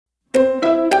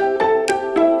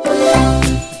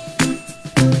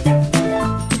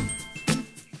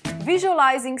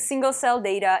visualizing single-cell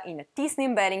data in a t-SNE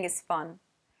embedding is fun.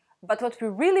 But what we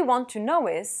really want to know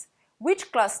is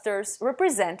which clusters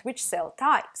represent which cell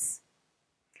types.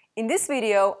 In this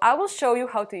video, I will show you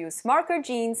how to use marker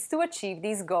genes to achieve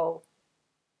this goal.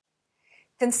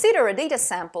 Consider a data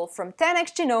sample from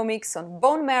 10x genomics on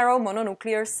bone marrow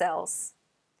mononuclear cells.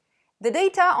 The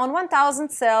data on 1000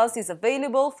 cells is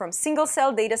available from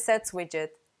single-cell datasets widget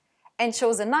and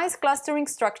shows a nice clustering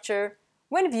structure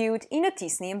when viewed in a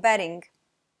t-SNE embedding.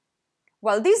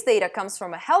 While this data comes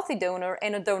from a healthy donor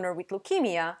and a donor with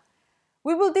leukemia,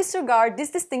 we will disregard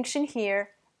this distinction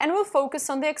here and will focus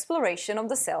on the exploration of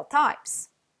the cell types.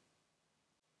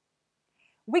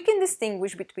 We can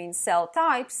distinguish between cell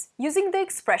types using the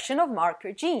expression of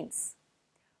marker genes.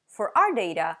 For our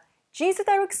data, genes that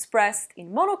are expressed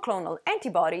in monoclonal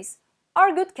antibodies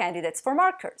are good candidates for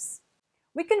markers.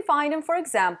 We can find them, for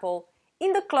example,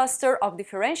 in the cluster of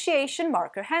differentiation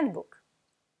marker handbook.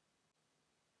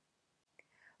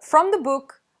 From the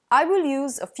book, I will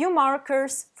use a few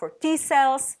markers for T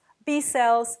cells, B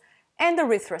cells, and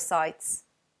erythrocytes.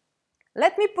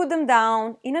 Let me put them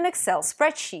down in an Excel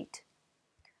spreadsheet.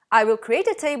 I will create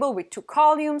a table with two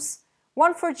columns,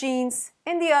 one for genes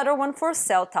and the other one for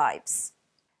cell types.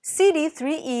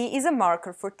 CD3E is a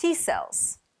marker for T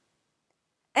cells,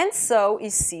 and so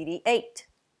is CD8,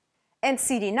 and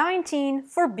CD19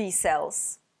 for B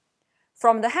cells.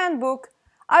 From the handbook,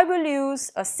 I will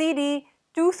use a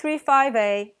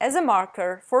CD235A as a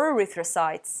marker for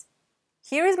erythrocytes.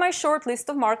 Here is my short list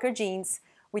of marker genes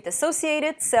with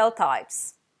associated cell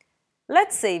types.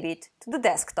 Let's save it to the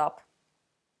desktop.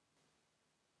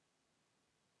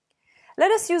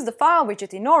 Let us use the file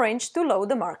widget in Orange to load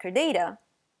the marker data.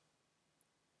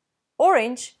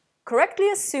 Orange correctly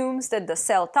assumes that the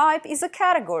cell type is a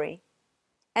category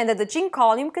and that the gene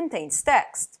column contains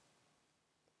text.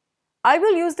 I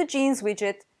will use the Genes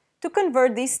widget to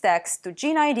convert these texts to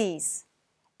gene IDs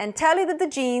and tell it that the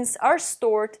genes are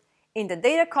stored in the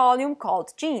data column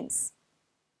called Genes.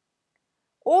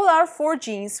 All our 4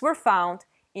 genes were found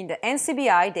in the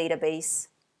NCBI database.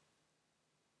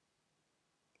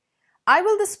 I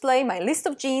will display my list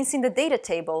of genes in the data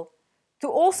table to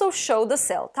also show the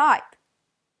cell type.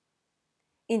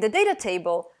 In the data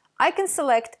table, I can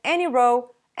select any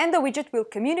row and the widget will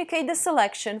communicate the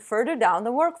selection further down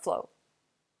the workflow.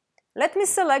 Let me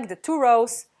select the 2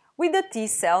 rows with the T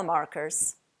cell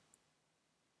markers.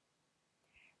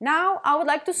 Now I would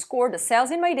like to score the cells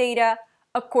in my data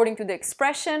according to the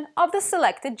expression of the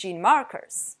selected gene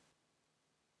markers.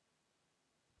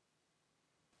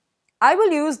 I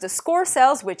will use the Score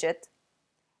Cells widget,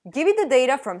 give it the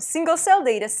data from single-cell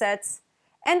datasets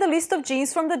and the list of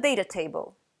genes from the data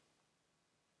table.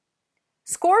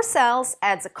 Score Cells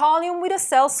adds a column with a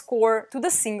cell score to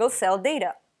the single-cell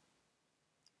data.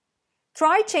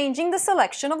 Try changing the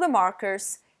selection of the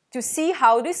markers to see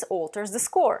how this alters the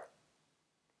score.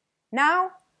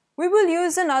 Now, we will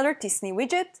use another t-SNE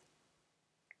widget,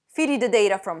 feed it the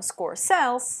data from Score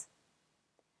Cells,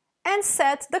 and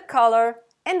set the color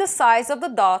and the size of the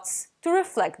dots to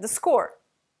reflect the score.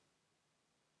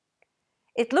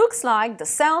 It looks like the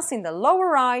cells in the lower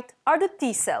right are the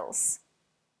T cells.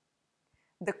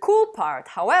 The cool part,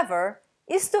 however,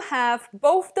 is to have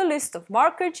both the list of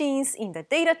marker genes in the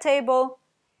data table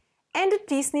and the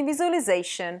t-SNE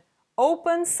visualization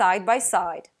open side by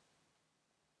side.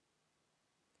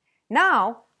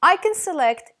 Now I can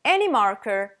select any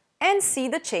marker and see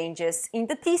the changes in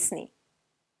the t-SNE.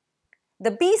 The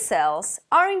B cells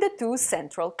are in the 2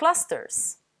 central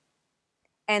clusters,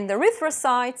 and the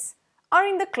erythrocytes are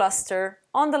in the cluster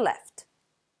on the left.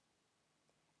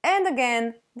 And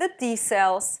again, the T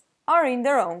cells are in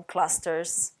their own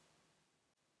clusters.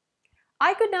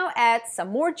 I could now add some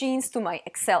more genes to my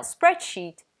Excel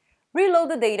spreadsheet,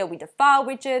 reload the data with the File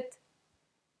widget,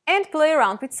 and play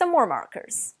around with some more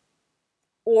markers.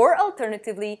 Or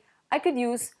alternatively, I could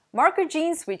use Marker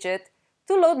Genes widget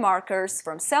to load markers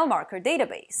from Cell Marker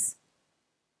database.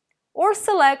 Or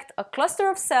select a cluster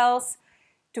of cells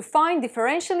to find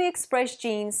differentially expressed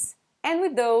genes and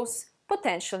with those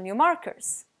potential new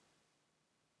markers.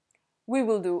 We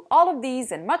will do all of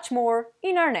these and much more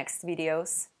in our next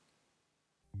videos.